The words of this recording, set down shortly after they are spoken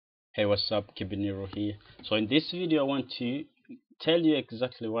Hey, what's up? Kibiniro here. So in this video, I want to tell you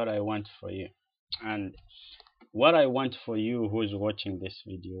exactly what I want for you. And what I want for you who is watching this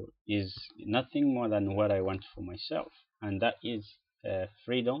video is nothing more than what I want for myself. And that is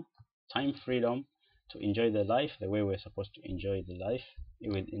freedom, time freedom to enjoy the life the way we're supposed to enjoy the life,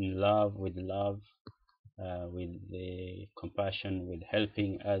 with love, with the compassion, with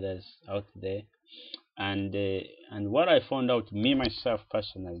helping others out there. And what I found out me myself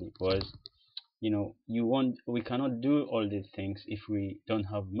personally was, we cannot do all these things if we don't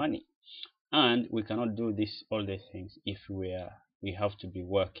have money, and we cannot do this all these things if we have to be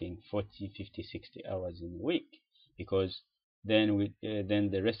working 40, 50, 60 hours in a week, because then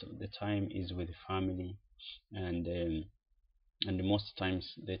the rest of the time is with the family, and most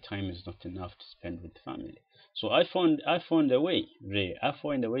times the time is not enough to spend with family. So I found a way, really. I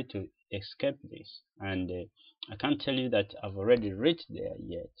found a way to escape this, and I can't tell you that I've already reached there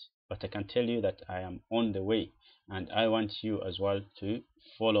yet, but I can tell you that I am on the way, and I want you as well to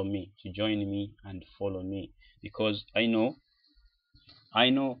follow me, to join me and follow me, because I know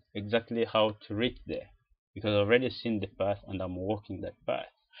exactly how to reach there, because I've already seen the path and I'm walking that path.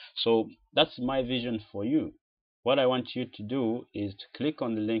 So that's my vision for you. What I want you to do is to click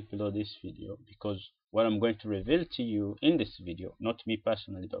on the link below this video, because what I'm going to reveal to you in this video, not me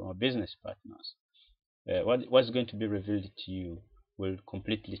personally, but my business partners, what's going to be revealed to you will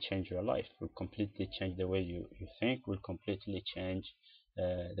completely change your life, will completely change the way you think, will completely change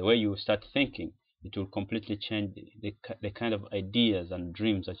the way you start thinking. It will completely change the kind of ideas and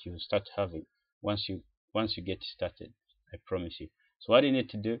dreams that you start having once you get started. I promise you. So what you need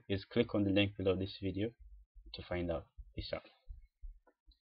to do is click on the link below this video to find out. Peace out.